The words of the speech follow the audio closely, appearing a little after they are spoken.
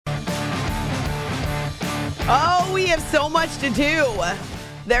Oh, we have so much to do.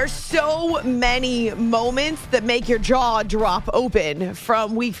 There's so many moments that make your jaw drop open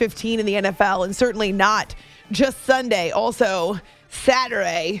from Week 15 in the NFL, and certainly not just Sunday, also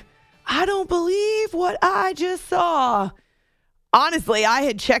Saturday. I don't believe what I just saw. Honestly, I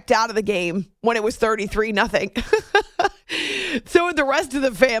had checked out of the game when it was 33-0. So with the rest of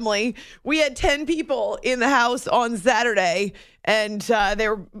the family, we had 10 people in the house on Saturday, and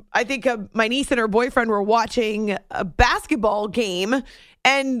I think my niece and her boyfriend were watching a basketball game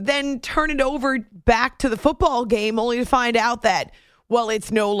and then turn it over back to the football game only to find out that, well,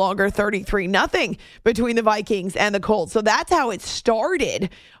 it's no longer 33-0 between the Vikings and the Colts. So that's how it started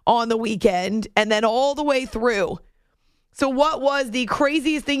on the weekend and then all the way through. So what was the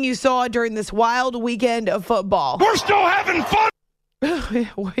craziest thing you saw during this wild weekend of football? We're still having fun.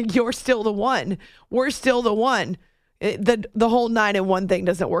 You're still the one. We're still the one. The whole 9-1 thing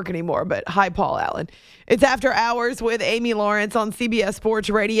doesn't work anymore, but hi, Paul Allen. It's After Hours with Amy Lawrence on CBS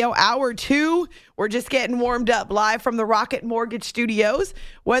Sports Radio. Hour 2, we're just getting warmed up live from the Rocket Mortgage Studios.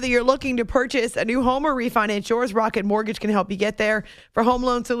 Whether you're looking to purchase a new home or refinance yours, Rocket Mortgage can help you get there. For home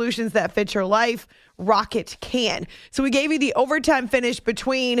loan solutions that fit your life, Rocket can. So we gave you the overtime finish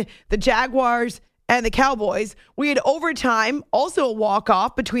between the Jaguars and the Cowboys. We had overtime, also a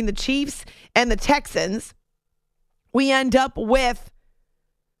walk-off between the Chiefs and the Texans. We end up with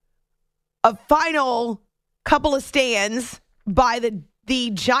a final couple of stands by the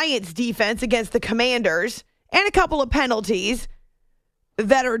Giants defense against the Commanders and a couple of penalties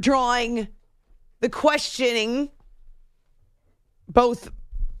that are drawing the questioning both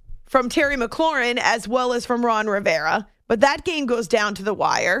from Terry McLaurin as well as from Ron Rivera. But that game goes down to the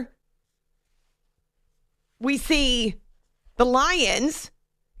wire. We see the Lions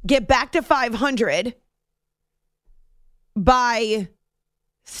get back to 500 by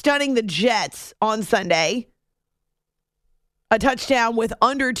stunning the Jets on Sunday. A touchdown with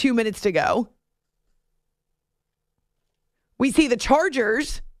under 2 minutes to go. We see the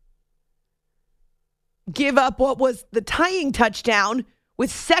Chargers give up what was the tying touchdown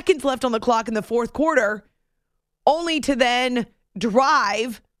with seconds left on the clock in the fourth quarter, only to then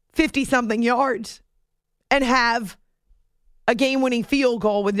drive 50-something yards and have a game-winning field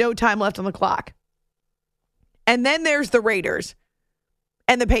goal with no time left on the clock. And then there's the Raiders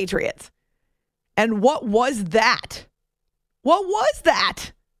and the Patriots. And what was that? What was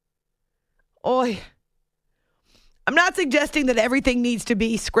that? Oy. I'm not suggesting that everything needs to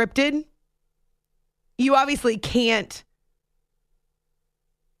be scripted. You obviously can't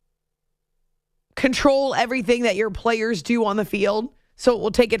control everything that your players do on the field. So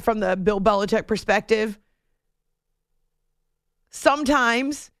we'll take it from the Bill Belichick perspective.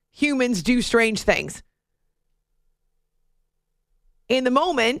 Sometimes humans do strange things. In the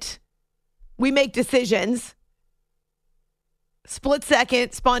moment, we make decisions,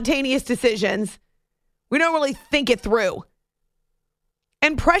 split-second, spontaneous decisions. We don't really think it through.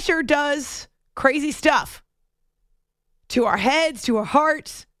 And pressure does crazy stuff to our heads, to our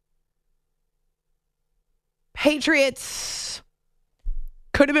hearts. Patriots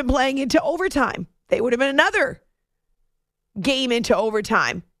could have been playing into overtime. They would have been another game into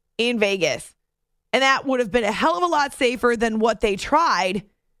overtime in Vegas. And that would have been a hell of a lot safer than what they tried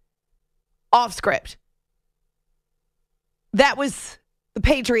off script. That was the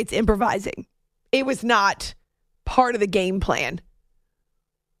Patriots improvising. It was not part of the game plan.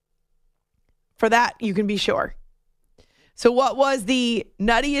 For that, you can be sure. So what was the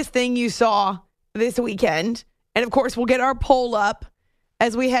nuttiest thing you saw this weekend? And of course, we'll get our poll up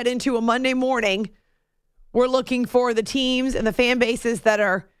as we head into a Monday morning. We're looking for the teams and the fan bases that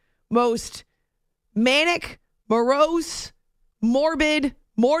are most manic, morose, morbid,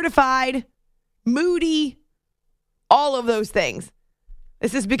 mortified, moody, all of those things.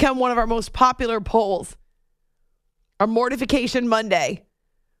 This has become one of our most popular polls. Our Mortification Monday.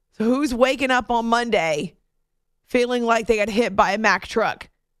 So who's waking up on Monday feeling like they got hit by a Mack truck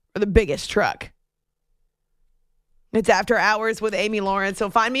or the biggest truck? It's After Hours with Amy Lawrence. So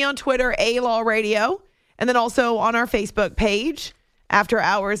find me on Twitter, ALaw Radio, and then also on our Facebook page, After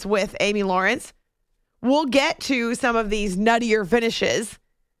Hours with Amy Lawrence. We'll get to some of these nuttier finishes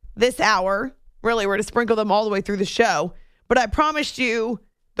this hour. Really, we're going to sprinkle them all the way through the show. But I promised you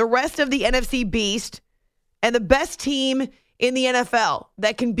the rest of the NFC Beast and the best team in the NFL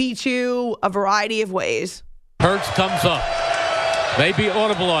that can beat you a variety of ways. Hurts comes up. Maybe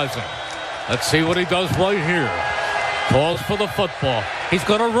audibilizing. Let's see what he does right here. Calls for the football. He's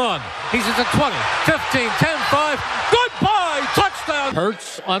going to run. He's at the 20, 15, 10, 5. Goodbye! Touchdown!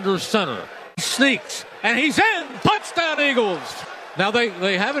 Hurts under center. He sneaks, and he's in. Touchdown, Eagles. Now,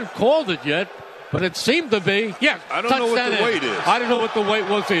 they haven't called it yet, but it seemed to be, yes, I don't know what the weight is. I don't know what the weight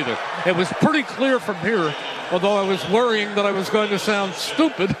was either. It was pretty clear from here, although I was worrying that I was going to sound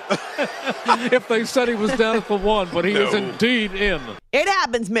stupid if they said he was down at the 1, but he is indeed in. It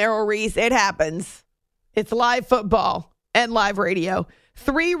happens, Merrill Reese. It happens. It's live football and live radio.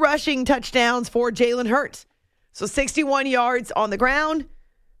 3 rushing touchdowns for Jalen Hurts. So 61 yards on the ground,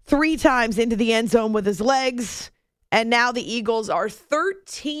 3 times into the end zone with his legs. And now the Eagles are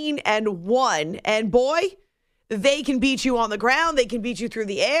 13-1. And boy, they can beat you on the ground. They can beat you through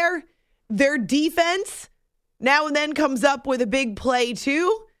the air. Their defense now and then comes up with a big play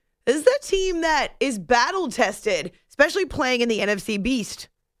too. This is a team that is battle tested, especially playing in the NFC Beast.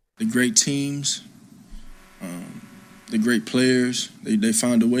 The great teams, the great players, they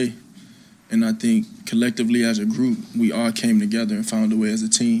found a way. And I think collectively as a group, we all came together and found a way as a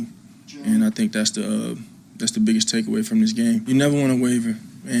team. And I think that's the biggest takeaway from this game. You never want to waver.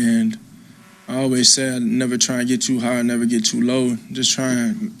 And I always say I never try and get too high, never get too low. Just try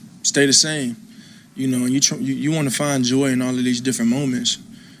and stay the same. You know, and you want to find joy in all of these different moments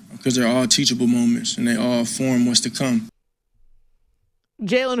because they're all teachable moments and they all form what's to come.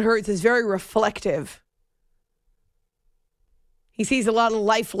 Jalen Hurts is very reflective. He sees a lot of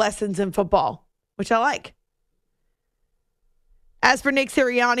life lessons in football, which I like. As for Nick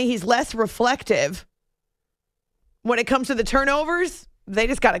Sirianni, he's less reflective. When it comes to the turnovers, they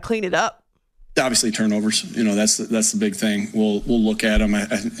just got to clean it up. Obviously, turnovers. You know, that's the big thing. We'll look at them.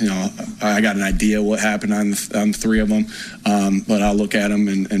 I got an idea what happened on 3 of them, but I'll look at them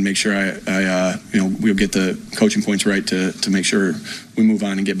and make sure we'll get the coaching points right to make sure we move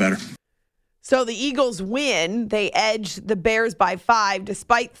on and get better. So the Eagles win. They edge the Bears by 5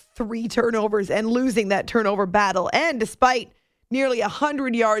 despite 3 turnovers and losing that turnover battle, and despite nearly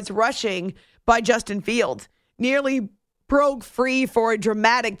 100 yards rushing by Justin Fields. Nearly broke free for a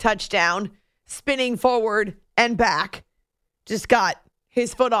dramatic touchdown, spinning forward and back. Just got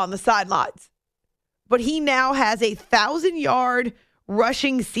his foot on the sidelines. But he now has a 1,000-yard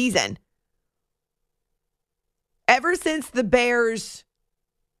rushing season. Ever since the Bears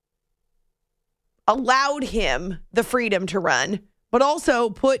allowed him the freedom to run, but also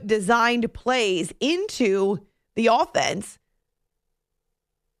put designed plays into the offense,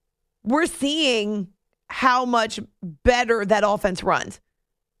 we're seeing how much better that offense runs.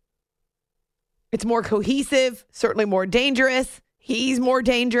 It's more cohesive, certainly more dangerous. He's more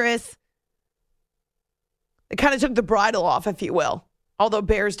dangerous. It kind of took the bridle off, if you will. Although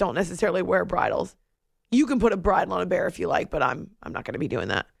bears don't necessarily wear bridles. You can put a bridle on a bear if you like, but I'm not going to be doing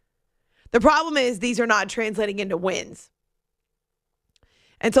that. The problem is these are not translating into wins.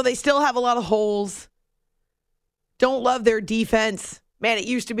 And so they still have a lot of holes. Don't love their defense. Man, it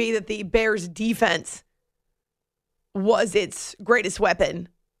used to be that the Bears' defense was its greatest weapon.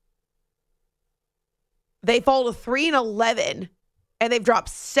 They fall to 3-11, and they've dropped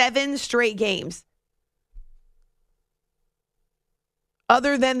 7 straight games.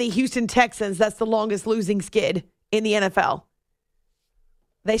 Other than the Houston Texans, that's the longest losing skid in the NFL.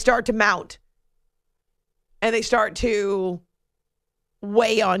 They start to mount, and they start to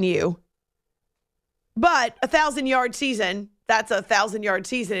weigh on you. But a 1,000-yard season, that's a 1,000-yard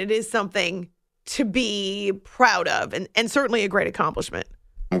season. It is something to be proud of, and certainly a great accomplishment.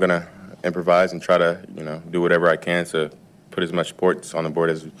 I'm going to improvise and try to, do whatever I can to put as much points on the board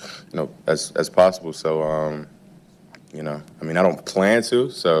as possible. So, I don't plan to.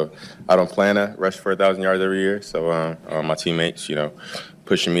 So I don't plan to rush for 1,000 yards every year. So my teammates,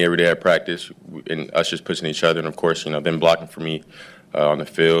 pushing me every day at practice and us just pushing each other. And, of course, them blocking for me on the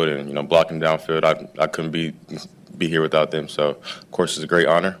field and, blocking downfield. I couldn't be here without them. So, of course, it's a great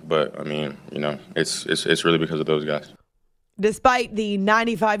honor. But, it's really because of those guys. Despite the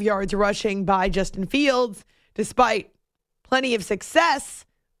 95 yards rushing by Justin Fields, despite plenty of success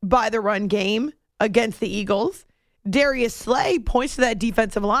by the run game against the Eagles, Darius Slay points to that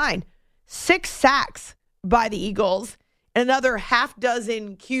defensive line. 6 sacks by the Eagles and another half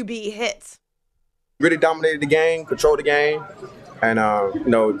dozen QB hits. Really dominated the game, controlled the game. And,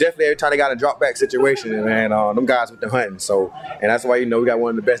 definitely every time they got a drop back situation, and them guys with the hunting. So, and that's why, we got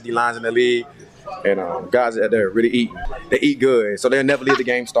one of the best D-lines in the league. And guys out there really eat. They eat good, so they'll never leave the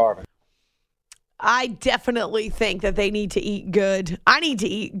game starving. I definitely think that they need to eat good. I need to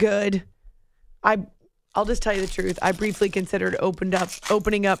eat good. I'll just tell you the truth. I briefly considered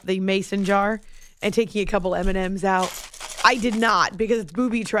opening up the mason jar and taking a couple M&Ms out. I did not because it's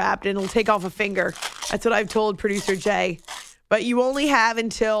booby trapped and it'll take off a finger. That's what I've told producer Jay. But you only have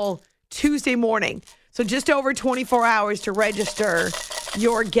until Tuesday morning. So just over 24 hours to register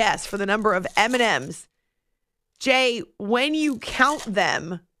your guess for the number of M&Ms. Jay, when you count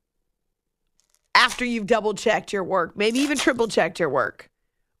them, after you've double-checked your work, maybe even triple-checked your work,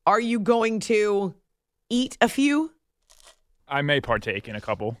 are you going to eat a few? I may partake in a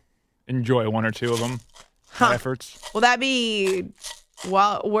couple. Enjoy one or two of them. My efforts. Will that be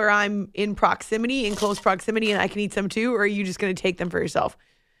where I'm in close proximity, and I can eat some too, or are you just going to take them for yourself?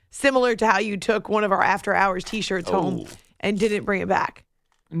 Similar to how you took one of our After Hours T-shirts home and didn't bring it back.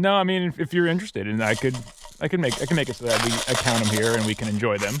 No, I mean, if you're interested in that, I can make it so that I count them here and we can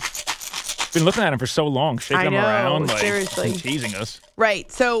enjoy them. Been looking at them for so long, shaking them around, like seriously. teasing us. Right.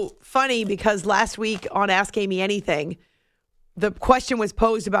 So funny, because last week on Ask Amy Anything, the question was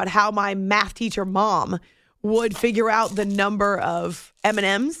posed about how my math teacher mom would figure out the number of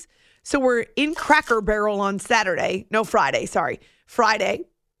M&Ms. So we're in Cracker Barrel on Friday,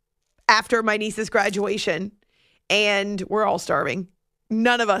 after my niece's graduation, and we're all starving.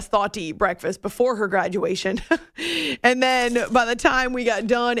 None of us thought to eat breakfast before her graduation. And then by the time we got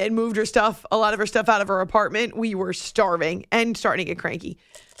done and moved a lot of her stuff out of her apartment, we were starving and starting to get cranky.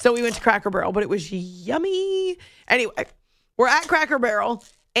 So we went to Cracker Barrel, but it was yummy. Anyway, we're at Cracker Barrel,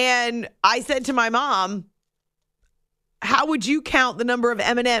 and I said to my mom, how would you count the number of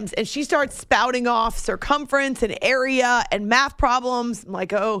M&Ms? And she starts spouting off circumference and area and math problems. I'm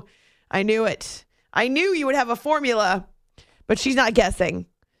like, oh, I knew it. I knew you would have a formula. But she's not guessing.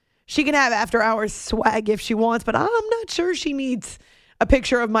 She can have After Hours swag if she wants, but I'm not sure she needs a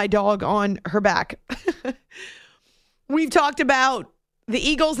picture of my dog on her back. We've talked about the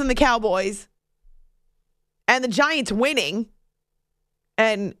Eagles and the Cowboys and the Giants winning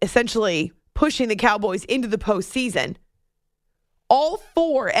and essentially pushing the Cowboys into the postseason. All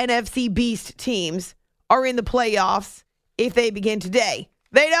 4 NFC Beast teams are in the playoffs if they begin today.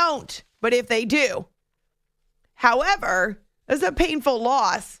 They don't, but if they do. However, it's a painful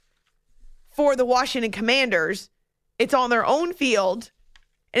loss for the Washington Commanders. It's on their own field.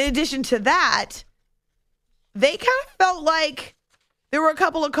 In addition to that, they kind of felt like there were a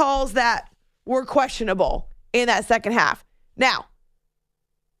couple of calls that were questionable in that second half. Now,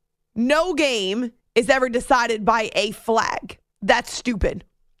 no game is ever decided by a flag. That's stupid.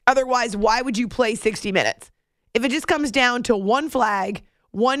 Otherwise, why would you play 60 minutes? If it just comes down to one flag,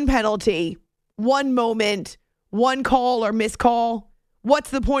 one penalty, one moment, one call or miscall,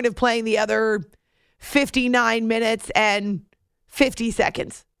 what's the point of playing the other 59 minutes and 50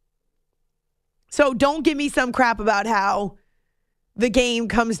 seconds? So don't give me some crap about how the game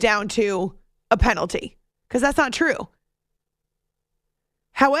comes down to a penalty, because that's not true.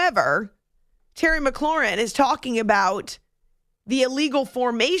 However, Terry McLaurin is talking about the illegal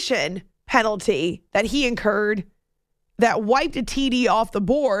formation penalty that he incurred that wiped a TD off the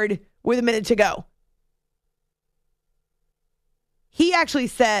board with a minute to go. He actually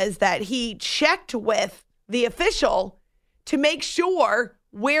says that he checked with the official to make sure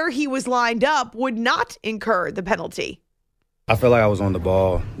where he was lined up would not incur the penalty. I feel like I was on the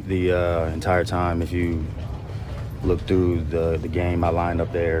ball the entire time. If you look through the game, I lined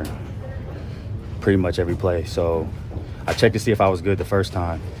up there pretty much every play. So I checked to see if I was good the first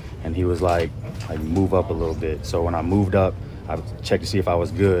time, and he was like move up a little bit. So when I moved up, I checked to see if I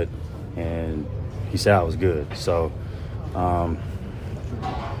was good, and he said I was good. So I'm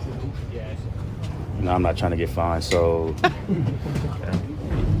not trying to get fined. So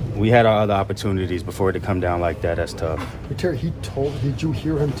we had our other opportunities before it to come down like that. That's tough. But Terry, did you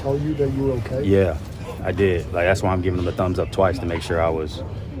hear him tell you that you were okay? Yeah, I did. Like, that's why I'm giving him a thumbs up twice to make sure I was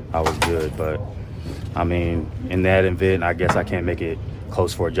good. But I mean, in that event, I guess I can't make it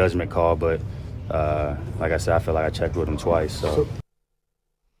close for a judgment call. But like I said, I feel like I checked with him twice. So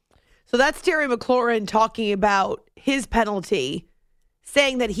that's Terry McLaurin talking about his penalty,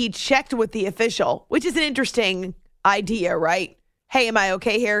 saying that he checked with the official, which is an interesting idea, right? Hey, am I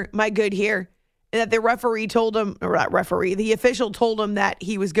okay here? Am I good here? And that the referee told him, or not referee, the official told him that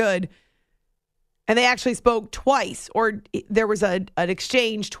he was good. And they actually spoke twice, or there was an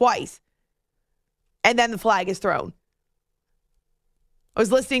exchange twice. And then the flag is thrown. I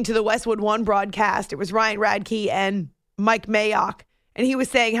was listening to the Westwood One broadcast. It was Ryan Radke and Mike Mayock. And he was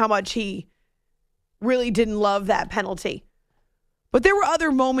saying how much he really didn't love that penalty. But there were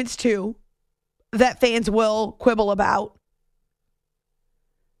other moments, too, that fans will quibble about.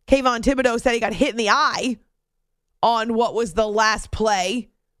 Kayvon Thibodeau said he got hit in the eye on what was the last play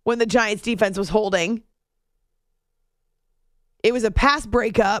when the Giants defense was holding. It was a pass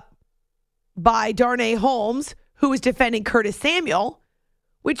breakup by Darnay Holmes, who was defending Curtis Samuel,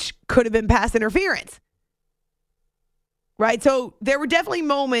 which could have been pass interference. Right? So there were definitely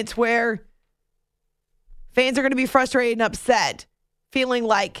moments where fans are going to be frustrated and upset, feeling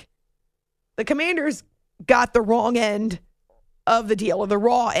like the Commanders got the wrong end of the deal, or the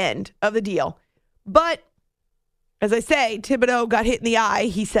raw end of the deal. But, as I say, Thibodeau got hit in the eye,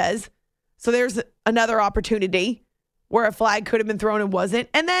 he says. So there's another opportunity where a flag could have been thrown and wasn't.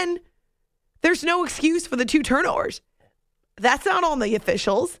 And then there's no excuse for the 2 turnovers. That's not on the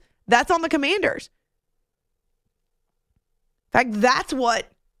officials. That's on the Commanders. In fact, that's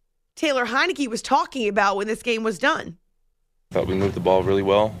what Taylor Heinicke was talking about when this game was done. I thought we moved the ball really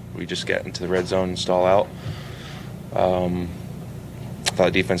well. We just got into the red zone and stall out. I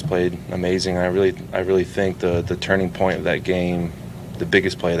thought defense played amazing. I really think the turning point of that game, the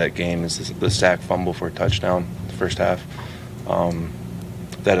biggest play of that game, is the sack fumble for a touchdown in the first half.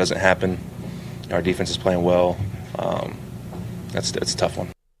 If that doesn't happen, our defense is playing well. That's a tough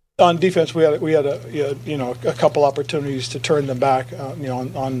one. On defense, we had a couple opportunities to turn them back.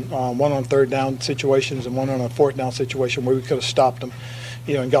 On one on third down situations and one on a fourth down situation where we could have stopped them,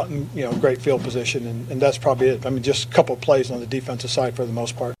 and gotten great field position, and that's probably it. I mean, just a couple of plays on the defensive side for the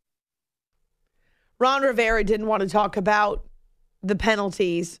most part. Ron Rivera didn't want to talk about the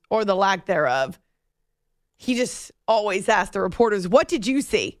penalties or the lack thereof. He just always asked the reporters, "What did you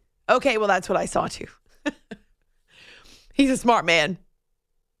see?" Okay, well, that's what I saw too. He's a smart man.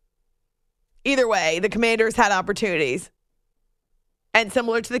 Either way, the Commanders had opportunities. And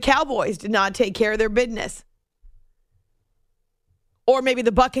similar to the Cowboys, did not take care of their business. Or maybe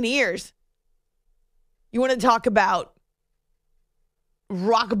the Buccaneers. You want to talk about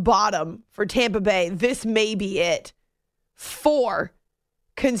rock bottom for Tampa Bay. This may be it. 4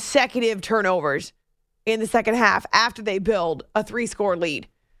 consecutive turnovers in the second half after they build a 3-score lead.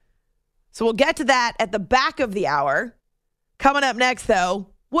 So we'll get to that at the back of the hour. Coming up next, though,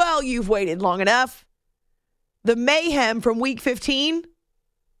 well, you've waited long enough. The mayhem from Week 15.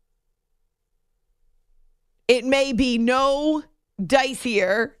 It may be no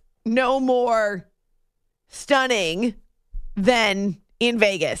dicier, no more stunning than in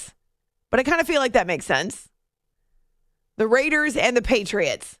Vegas. But I kind of feel like that makes sense. The Raiders and the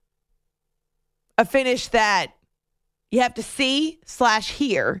Patriots. A finish that you have to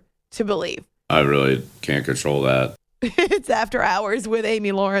see/hear to believe. I really can't control that. It's After Hours with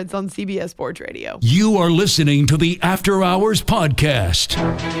Amy Lawrence on CBS Sports Radio. You are listening to the After Hours podcast.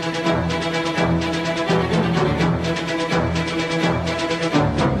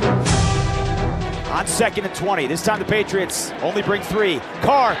 On 2nd and 20. This time the Patriots only bring 3.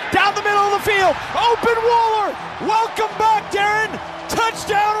 Carr down the middle of the field. Open Waller. Welcome back, Darren.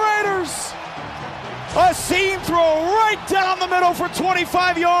 Touchdown Raiders. A seam throw right down the middle for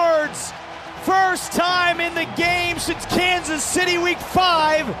 25 yards. First time in the game since Kansas City Week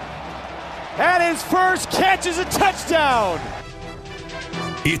 5. And his first catch is a touchdown.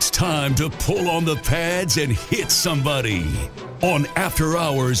 It's time to pull on the pads and hit somebody. On After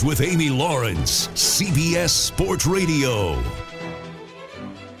Hours with Amy Lawrence, CBS Sports Radio.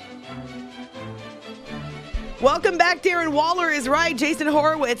 Welcome back. Darren Waller is right. Jason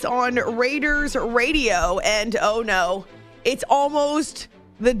Horowitz on Raiders Radio. And oh no, it's almost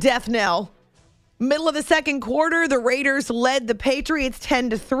the death knell. Middle of the second quarter, the Raiders led the Patriots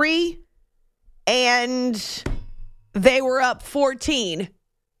 10-3, and they were up 14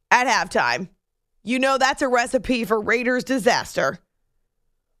 at halftime. You know that's a recipe for Raiders disaster.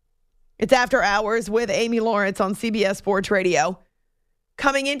 It's After Hours with Amy Lawrence on CBS Sports Radio.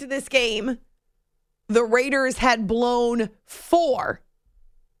 Coming into this game, the Raiders had blown 4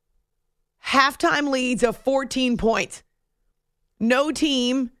 halftime leads of 14 points. No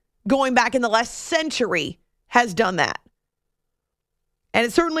team going back in the last century has done that. And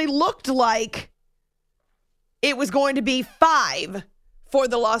it certainly looked like it was going to be 5 for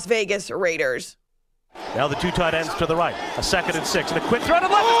the Las Vegas Raiders. Now the 2 tight ends to the right. A 2nd and 6. And a quick throw to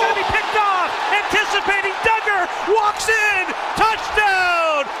left. It's going to be picked off. Anticipating Duggar. Walks in.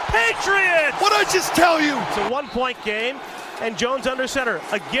 Touchdown. Patriots. What'd I just tell you? It's a 1-point game. And Jones under center.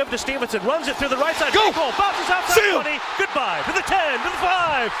 A give to Stevenson. Runs it through the right side. Go. Goal. Bounces outside 20. Goodbye. To the 10. To the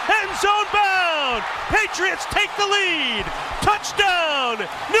 5. End zone bound. Patriots take the lead. Touchdown.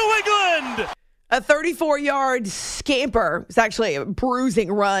 New England. A 34-yard scamper. It was actually a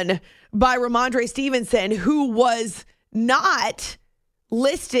bruising run by Ramondre Stevenson, who was not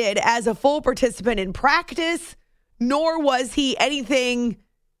listed as a full participant in practice, nor was he anything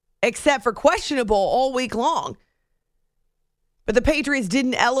except for questionable all week long. But the Patriots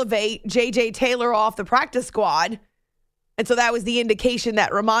didn't elevate J.J. Taylor off the practice squad, and so that was the indication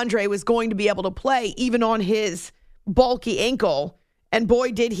that Ramondre was going to be able to play even on his bulky ankle, and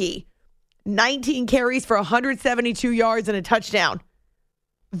boy, did he. 19 carries for 172 yards and a touchdown.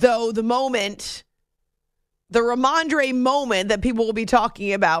 Though the Ramondre moment that people will be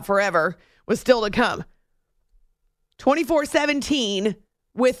talking about forever was still to come. 24-17,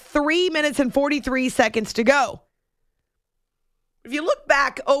 with 3 minutes and 43 seconds to go. If you look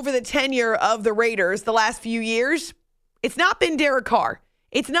back over the tenure of the Raiders the last few years, it's not been Derek Carr.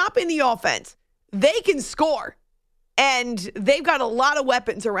 It's not been the offense. They can score, and they've got a lot of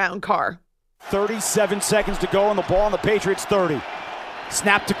weapons around Carr. 37 seconds to go on the ball on the Patriots 30.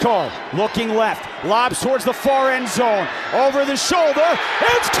 Snap to Carr, looking left, lobs towards the far end zone, over the shoulder,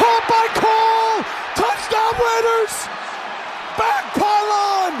 it's caught by Cole! Touchdown Raiders! Back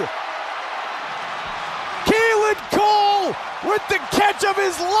pylon! Keelan Cole with the catch of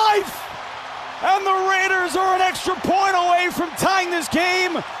his life! And the Raiders are an extra point away from tying this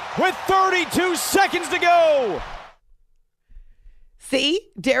game with 32 seconds to go.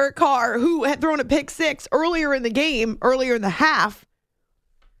 See, Derek Carr, who had thrown a pick six earlier in the game, earlier in the half,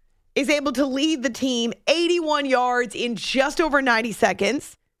 is able to lead the team 81 yards in just over 90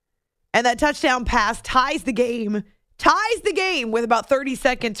 seconds. And that touchdown pass ties the game with about 30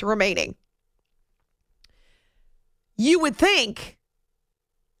 seconds remaining. You would think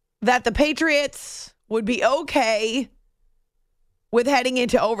that the Patriots would be okay with heading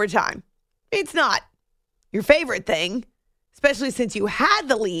into overtime. It's not your favorite thing, especially since you had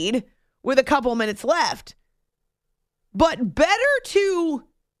the lead with a couple minutes left. But better to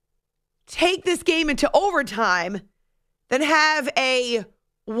take this game into overtime than have a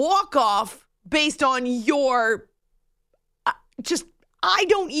walk-off based on your I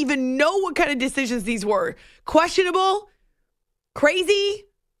don't even know what kind of decisions these were. Questionable, crazy,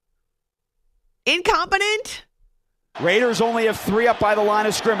 incompetent. Raiders only have 3 up by the line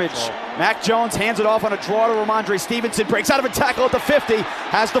of scrimmage. Mac Jones hands it off on a draw to Ramondre Stevenson. Breaks out of a tackle at the 50.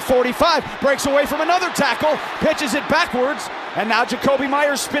 Has the 45. Breaks away from another tackle. Pitches it backwards. And now Jacoby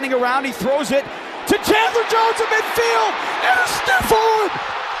Myers spinning around. He throws it to Chandler Jones in midfield. And a stiff arm.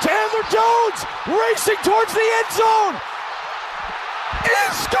 Chandler Jones racing towards the end zone. He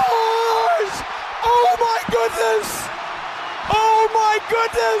scores! Oh my goodness! Oh my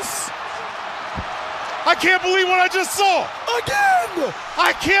goodness! I can't believe what I just saw. Again!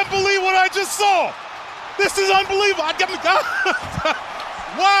 I can't believe what I just saw. This is unbelievable.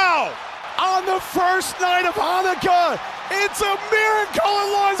 Wow. On the first night of Hanukkah, it's a miracle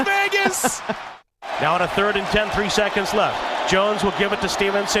in Las Vegas. Now on a 3rd and 10, 3 seconds left. Jones will give it to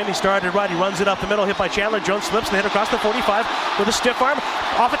Stevenson. He started right. He runs it up the middle, hit by Chandler. Jones slips and hit across the 45 with a stiff arm.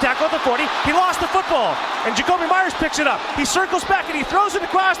 Off a tackle at the 40. He lost the football. And Jacoby Myers picks it up. He circles back and he throws it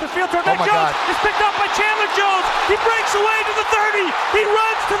across the field toward Mac Jones. It's picked up by Chandler Jones. He breaks away to the 30. He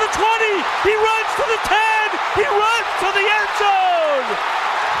runs to the 20. He runs to the 10. He runs to the end zone.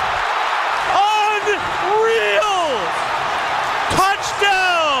 Unreal.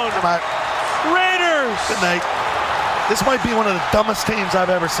 Touchdown. Raiders. Good night. This might be one of the dumbest teams I've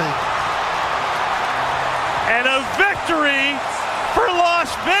ever seen. And a victory for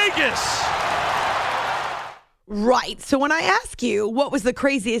Las Vegas. Right. So when I ask you what was the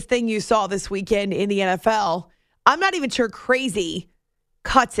craziest thing you saw this weekend in the NFL, I'm not even sure crazy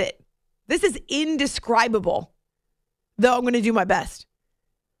cuts it. This is indescribable, though I'm going to do my best.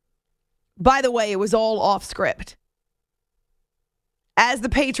 By the way, it was all off script. As the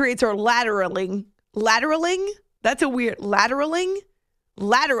Patriots are lateraling? That's a weird, lateraling.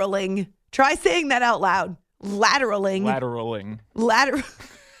 Try saying that out loud. Lateraling.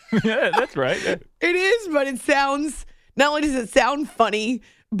 Yeah, that's right. Yeah. It is, but it sounds, not only does it sound funny,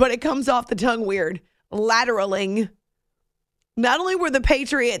 but it comes off the tongue weird. Lateraling. Not only were the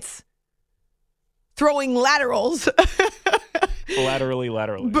Patriots throwing laterals. Laterally.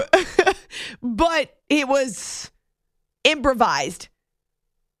 But it was improvised.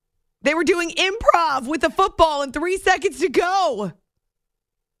 They were doing improv with the football and 3 seconds to go.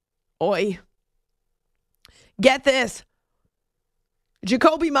 Oi. Get this.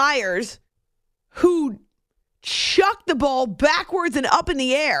 Jacoby Myers, who chucked the ball backwards and up in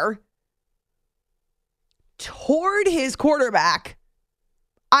the air toward his quarterback.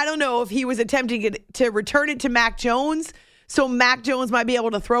 I don't know if he was attempting to return it to Mac Jones so Mac Jones might be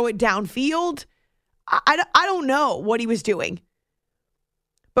able to throw it downfield. I don't know what he was doing.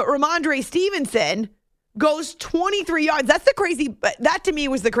 But Ramondre Stevenson goes 23 yards. That to me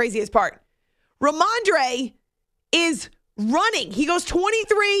was the craziest part. Ramondre is running. He goes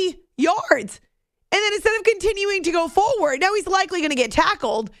 23 yards. And then instead of continuing to go forward, now he's likely going to get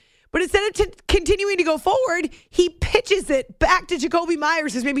tackled. But instead of continuing to go forward, he pitches it back to Jacoby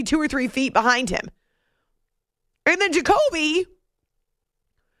Myers, who's maybe 2 or 3 feet behind him. And then Jacoby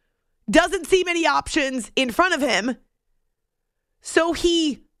doesn't see many options in front of him. So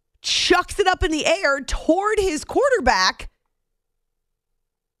he chucks it up in the air toward his quarterback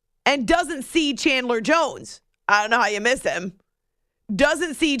and doesn't see Chandler Jones. I don't know how you miss him.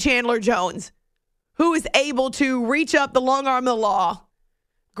 doesn't see Chandler Jones, who is able to reach up the long arm of the law,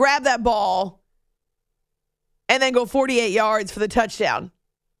 grab that ball, and then go 48 yards for the touchdown.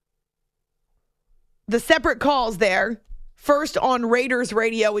 The separate calls there, first on Raiders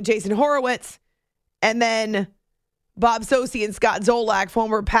radio with Jason Horowitz, and then Bob Socci and Scott Zolak,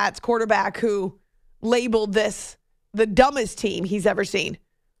 former Pats quarterback, who labeled this the dumbest team he's ever seen.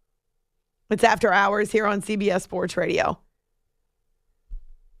 It's After Hours here on CBS Sports Radio.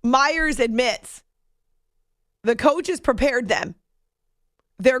 Myers admits the coaches prepared them.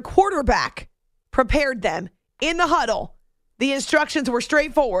 Their quarterback prepared them in the huddle. The instructions were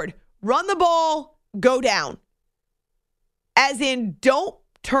straightforward. Run the ball, go down. As in, don't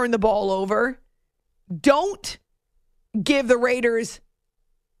turn the ball over. Don't give the Raiders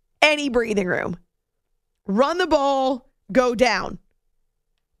any breathing room. Run the ball, go down.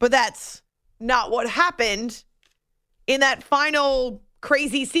 But that's not what happened in that final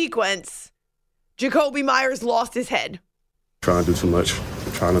crazy sequence. Jakobi Meyers lost his head. Trying to do too much.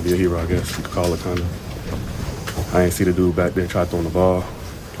 Trying to be a hero, I guess you could call it, kind of. I ain't see the dude back there try throwing the ball.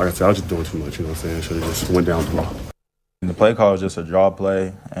 Like I said, I was just doing too much, you know what I'm saying? Should have just went down the ball. The play call was just a draw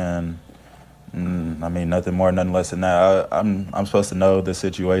play, and I mean, nothing more, nothing less than that. I'm supposed to know the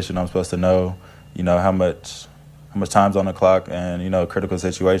situation. I'm supposed to know, how much time's on the clock and, critical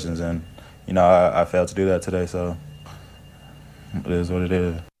situations. And, I failed to do that today, so it is what it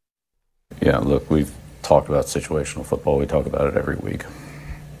is. Yeah, look, we've talked about situational football. We talk about it every week.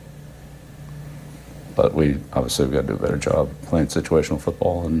 But we've got to do a better job playing situational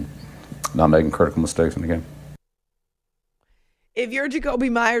football and not making critical mistakes in the game. If you're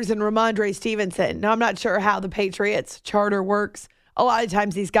Jakobi Meyers and Ramondre Stevenson, now I'm not sure how the Patriots charter works. A lot of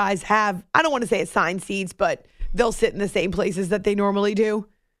times these guys have, I don't want to say assigned seats, but they'll sit in the same places that they normally do.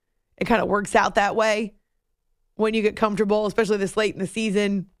 It kind of works out that way. When you get comfortable, especially this late in the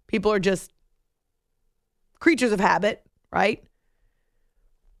season, people are just creatures of habit, right?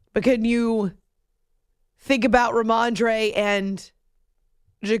 But can you think about Ramondre and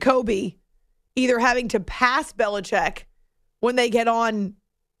Jakobi either having to pass Belichick when they get on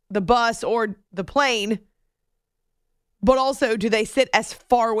the bus or the plane, but also do they sit as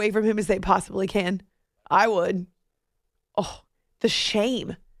far away from him as they possibly can? I would. Oh, the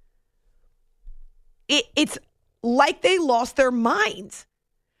shame. It's like they lost their minds.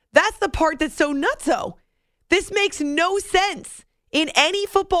 That's the part that's so nutso. This makes no sense in any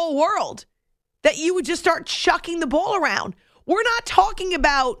football world that you would just start chucking the ball around. We're not talking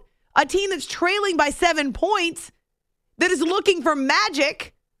about a team that's trailing by 7 points that is looking for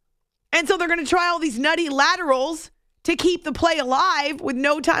magic. And so they're going to try all these nutty laterals to keep the play alive with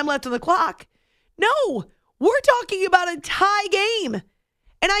no time left on the clock. No, we're talking about a tie game.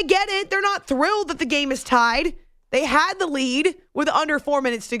 And I get it. They're not thrilled that the game is tied. They had the lead with under 4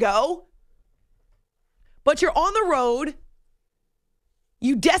 minutes to go. But you're on the road.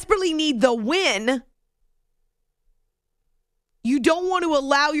 You desperately need the win. You don't want to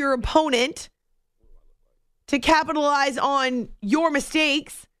allow your opponent to capitalize on your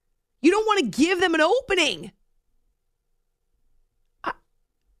mistakes. You don't want to give them an opening.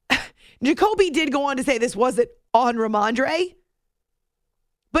 Jakobi did go on to say this wasn't on Ramondre,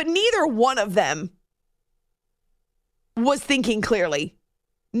 but neither one of them was thinking clearly.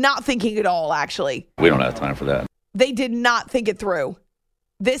 Not thinking at all, actually. We don't have time for that. They did not think it through.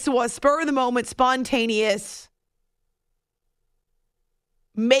 This was spur of the moment, spontaneous.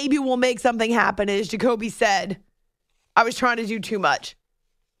 Maybe we'll make something happen. As Jakobi said, I was trying to do too much.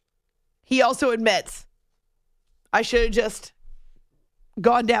 He also admits, I should have just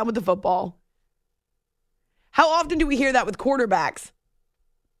gone down with the football. How often do we hear that with quarterbacks?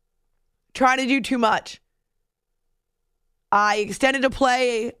 Trying to do too much. I extended a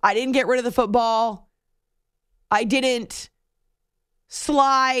play. I didn't get rid of the football. I didn't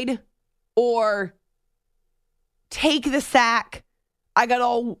slide or take the sack. I got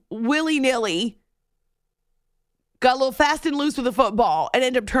all willy-nilly, got a little fast and loose with the football, and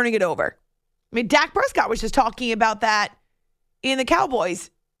ended up turning it over. I mean, Dak Prescott was just talking about that in the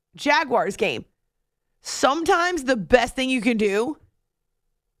Cowboys-Jaguars game. Sometimes the best thing you can do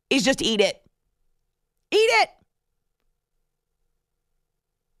is just eat it. Eat it.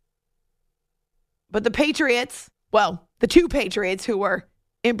 But the Patriots, well, the two Patriots who were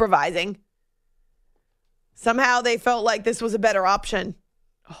improvising, somehow they felt like this was a better option.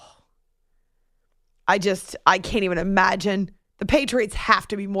 Oh, I can't even imagine. The Patriots have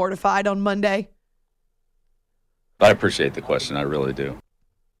to be mortified on Monday. I appreciate the question. I really do.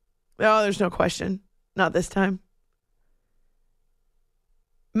 No, there's no question. Not this time.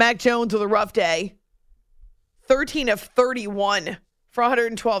 Mac Jones with a rough day. 13 of 31 for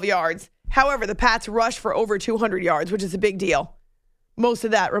 112 yards. However, the Pats rushed for over 200 yards, which is a big deal. Most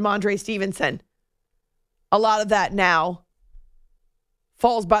of that, Ramondre Stevenson. A lot of that now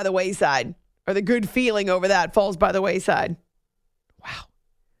falls by the wayside, or the good feeling over that falls by the wayside. Wow.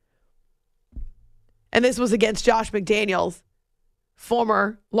 And this was against Josh McDaniels,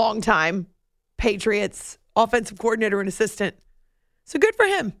 former longtime Patriots offensive coordinator and assistant. So good for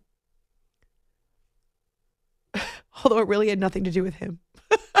him. Although it really had nothing to do with him.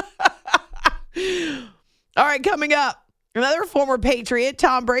 All right, coming up, another former Patriot,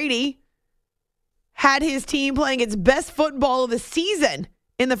 Tom Brady, had his team playing its best football of the season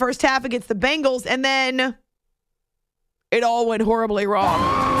in the first half against the Bengals, and then it all went horribly wrong.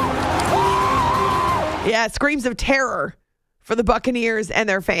 Yeah, screams of terror for the Buccaneers and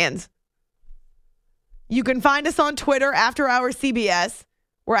their fans. You can find us on Twitter, After Hours CBS.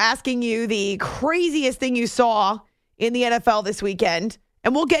 We're asking you the craziest thing you saw in the NFL this weekend,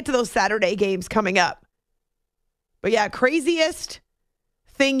 and we'll get to those Saturday games coming up. But yeah, craziest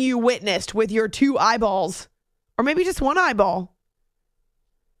thing you witnessed with your two eyeballs, or maybe just one eyeball,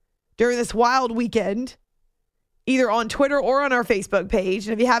 during this wild weekend, either on Twitter or on our Facebook page.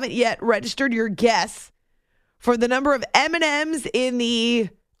 And if you haven't yet registered your guess for the number of M&Ms in the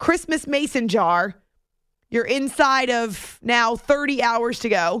Christmas Mason jar, you're inside of now 30 hours to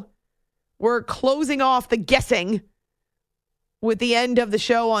go. We're closing off the guessing with the end of the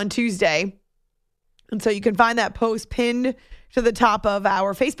show on Tuesday. And so you can find that post pinned to the top of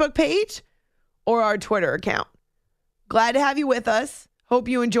our Facebook page or our Twitter account. Glad to have you with us. Hope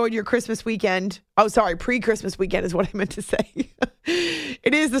you enjoyed your Christmas weekend. Oh, sorry, pre-Christmas weekend is what I meant to say.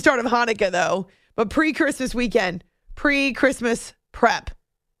 It is the start of Hanukkah, though. But pre-Christmas weekend, pre-Christmas prep.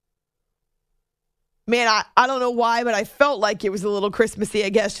 Man, I don't know why, but I felt like it was a little Christmassy, I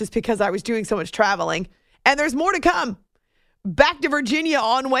guess, just because I was doing so much traveling. And there's more to come. Back to Virginia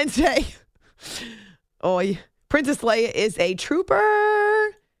on Wednesday. Oh, Princess Leia is a trooper.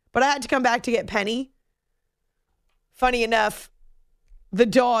 But I had to come back to get Penny. Funny enough, the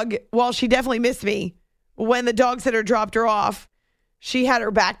dog, while she definitely missed me, when the dog sitter dropped her off, she had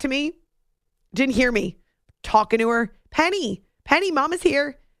her back to me. Didn't hear me. Talking to her. Penny, Mama's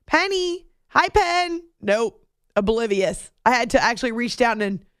here. Penny, hi, Pen. Nope, oblivious. I had to actually reach down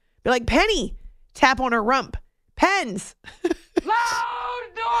and be like, Penny, tap on her rump. Pens. Loud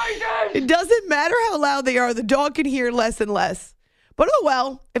noises. It doesn't matter how loud they are. The dog can hear less and less. But oh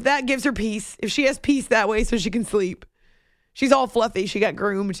well, if that gives her peace, if she has peace that way so she can sleep. She's all fluffy. She got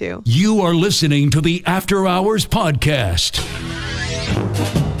groomed too. You are listening to the After Hours Podcast.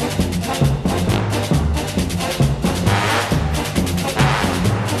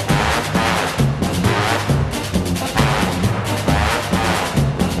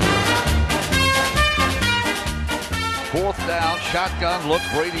 Fourth down, shotgun, look,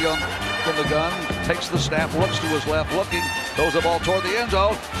 Brady on the gun, takes the snap, looks to his left, looking, throws the ball toward the end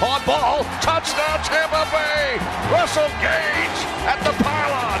zone, on ball, touchdown Tampa Bay! Russell Gage at the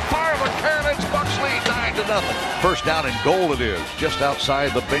pylon, fire the cannons, Bucks lead 9-0. First down and goal it is, just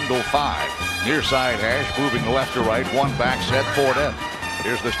outside the Bengal 5. Near side hash, moving left to right, one back set, Ford in.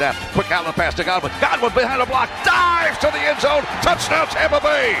 Here's the snap, quick out and pass to Godwin. Godwin behind the block, dives to the end zone, touchdown Tampa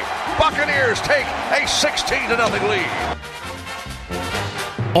Bay! Buccaneers take a 16-0 lead.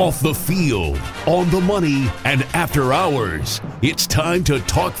 Off the field, on the money, and after hours, it's time to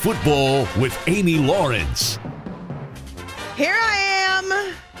talk football with Amy Lawrence. Here I am.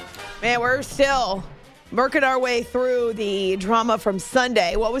 Man, we're still working our way through the drama from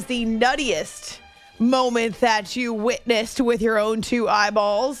Sunday. What was the nuttiest moment that you witnessed with your own two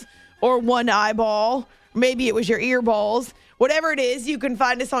eyeballs or one eyeball? Maybe it was your earballs. Whatever it is, you can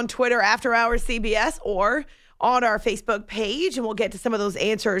find us on Twitter, After Hours CBS, or on our Facebook page, and we'll get to some of those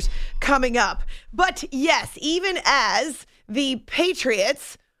answers coming up. But yes, even as the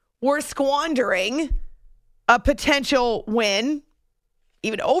Patriots were squandering a potential win,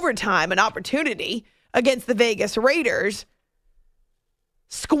 even overtime, an opportunity against the Vegas Raiders,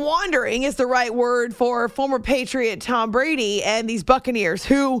 squandering is the right word for former Patriot Tom Brady and these Buccaneers,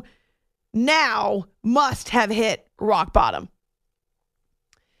 who now must have hit rock bottom.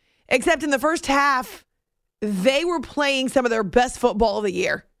 Except in the first half, they were playing some of their best football of the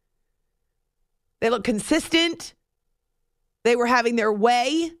year. They looked consistent. They were having their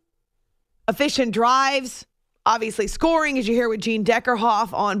way. Efficient drives. Obviously scoring, as you hear with Gene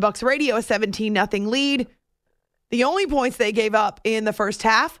Deckerhoff on Bucks Radio, a 17-0 lead. The only points they gave up in the first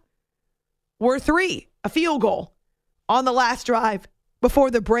half were 3, a field goal on the last drive before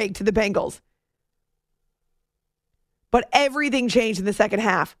the break to the Bengals. But everything changed in the second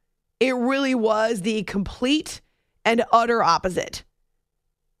half. It really was the complete and utter opposite.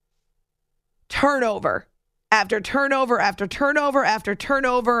 turnover after turnover after turnover after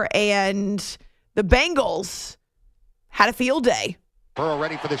turnover, and the Bengals had a field day. Burrow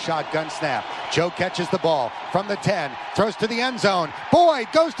ready for the shotgun snap. Joe catches the ball from the 10, throws to the end zone. Boyd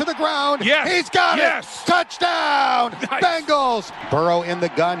goes to the ground. Yes. He's got it. Touchdown, Nice. Bengals. Burrow in the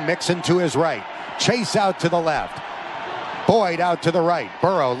gun, Mixon to his right. Chase out to the left. Boyd out to the right.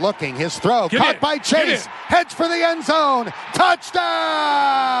 Burrow looking, his throw caught by Chase. Heads for the end zone.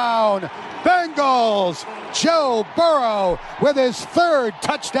 Touchdown, Bengals. Joe Burrow with his third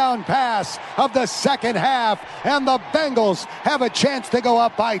touchdown pass of the second half, and the Bengals have a chance to go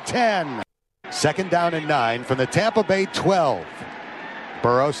up by 10. 2nd down and 9 from the Tampa Bay 12.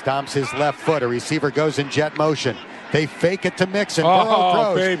 Burrow stomps his left foot. A receiver goes in jet motion. They fake it to Mixon. Burrow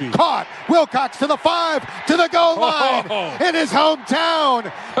throws. Baby. Caught. Wilcox to the 5, to the goal line in his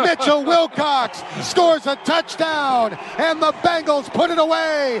hometown. Mitchell Wilcox scores a touchdown, and the Bengals put it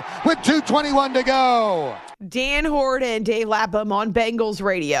away with 2:21 to go. Dan Horde and Dave Lapham on Bengals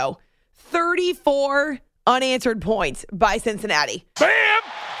radio. 34 unanswered points by Cincinnati. Bam!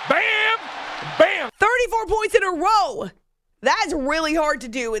 Bam! Bam! 34 points in a row. That's really hard to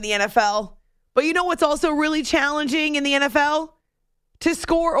do in the NFL. But you know what's also really challenging in the NFL? To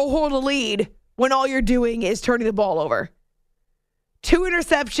score or hold a lead when all you're doing is turning the ball over. 2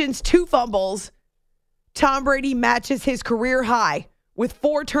 interceptions, 2 fumbles. Tom Brady matches his career high with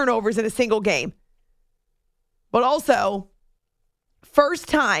 4 turnovers in a single game. But also, first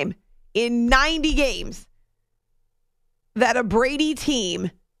time in 90 games that a Brady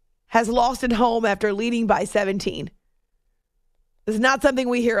team has lost at home after leading by 17. This is not something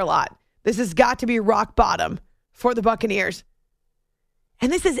we hear a lot. This has got to be rock bottom for the Buccaneers.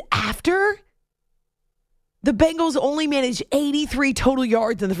 And this is after the Bengals only managed 83 total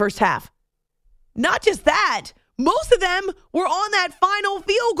yards in the first half. Not just that, most of them were on that final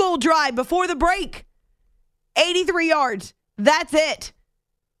field goal drive before the break. 83 yards. That's it.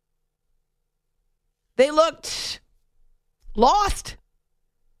 They looked lost.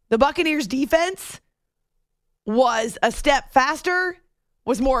 The Buccaneers defense was a step faster,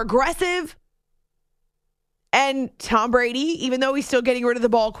 was more aggressive. And Tom Brady, even though he's still getting rid of the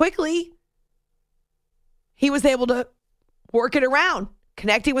ball quickly, he was able to work it around,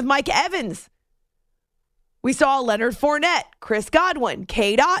 connecting with Mike Evans. We saw Leonard Fournette, Chris Godwin,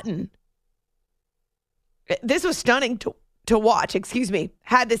 Cade Otton. This was stunning to watch.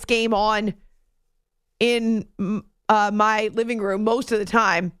 Had this game on in my living room most of the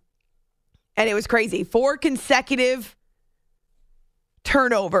time, and it was crazy. 4 consecutive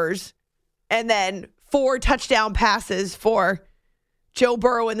turnovers, and then 4 touchdown passes for Joe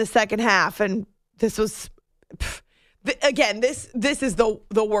Burrow in the second half. And this was, again, this is the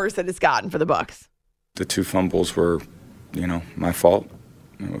worst that it's gotten for the Bucs. The 2 fumbles were, my fault.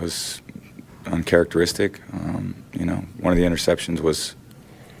 It was uncharacteristic. One of the interceptions was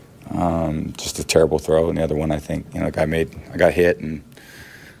just a terrible throw, and the other one, I think, I got hit, and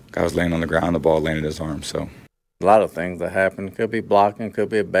the guy was laying on the ground, the ball landed in his arm, so. A lot of things that happen. Could be blocking, could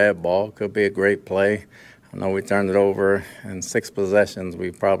be a bad ball, could be a great play. I know we turned it over in 6 possessions.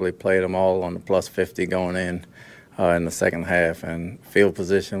 We probably played them all on the plus 50 going in the second half. And field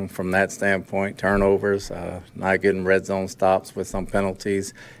position from that standpoint, turnovers, not getting red zone stops with some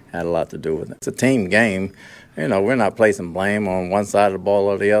penalties had a lot to do with it. It's a team game. We're not placing blame on one side of the ball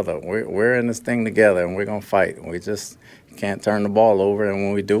or the other. We're in this thing together, and we're going to fight. We just can't turn the ball over, and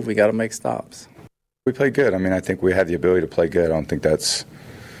when we do, we got to make stops. We played good. I think we had the ability to play good. I don't think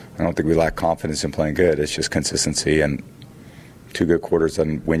we lack confidence in playing good. It's just consistency, and 2 good quarters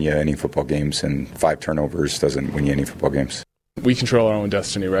doesn't win you any football games, and 5 turnovers doesn't win you any football games. We control our own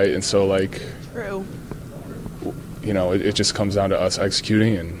destiny, right? And so, True. It just comes down to us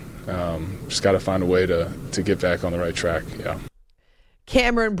executing, and just got to find a way to get back on the right track. Yeah.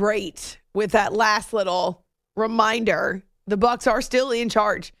 Cameron Brate with that last little reminder. The Bucs are still in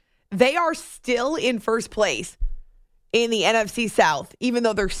charge. They are still in first place in the NFC South, even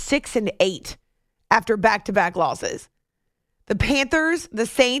though they're 6-8 after back-to-back losses. The Panthers, the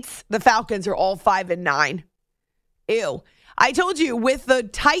Saints, the Falcons are all 5-9. Ew. I told you, with the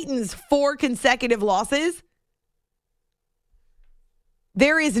Titans' 4 consecutive losses,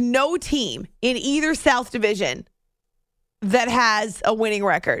 there is no team in either South Division that has a winning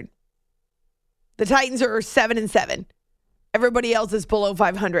record. The Titans are 7-7. Everybody else is below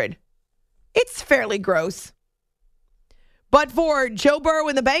 500. It's fairly gross. But for Joe Burrow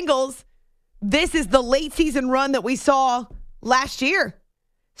and the Bengals, this is the late season run that we saw last year.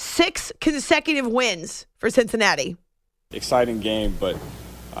 6 consecutive wins for Cincinnati. Exciting game, but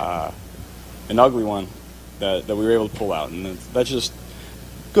an ugly one that we were able to pull out. And that just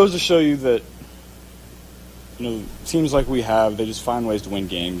goes to show you that teams like we have, they just find ways to win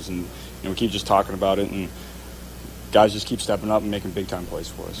games, and we keep just talking about it, and guys just keep stepping up and making big-time plays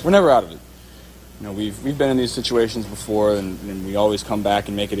for us. We're never out of it. We've been in these situations before, and we always come back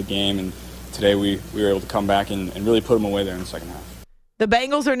and make it a game, and today we were able to come back and really put them away there in the second half. The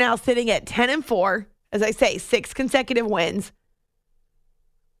Bengals are now sitting at 10-4. As I say, 6 consecutive wins.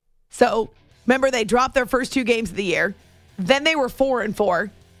 So, remember, they dropped their first 2 games of the year. Then they were 4-4.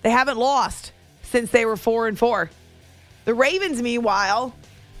 They haven't lost since they were 4-4. The Ravens, meanwhile,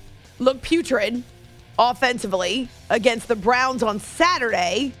 look putrid offensively against the Browns on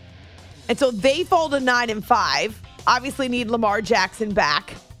Saturday. And so they fall to 9-5. Obviously need Lamar Jackson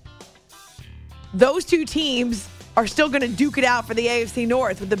back. Those 2 teams are still going to duke it out for the AFC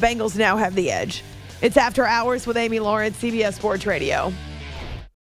North, but the Bengals now have the edge. It's After Hours with Amy Lawrence, CBS Sports Radio.